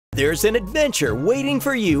There's an adventure waiting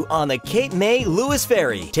for you on the Cape May-Lewes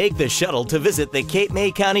Ferry. Take the shuttle to visit the Cape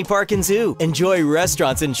May County Park and Zoo. Enjoy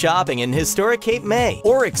restaurants and shopping in historic Cape May,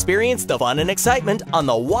 or experience the fun and excitement on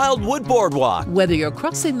the Wildwood Boardwalk. Whether you're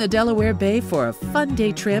crossing the Delaware Bay for a fun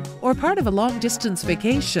day trip or part of a long-distance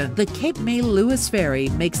vacation, the Cape May-Lewes Ferry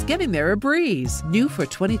makes getting there a breeze. New for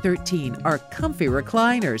 2013 are comfy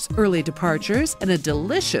recliners, early departures, and a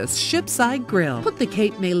delicious shipside grill. Put the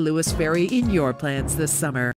Cape May-Lewes Ferry in your plans this summer.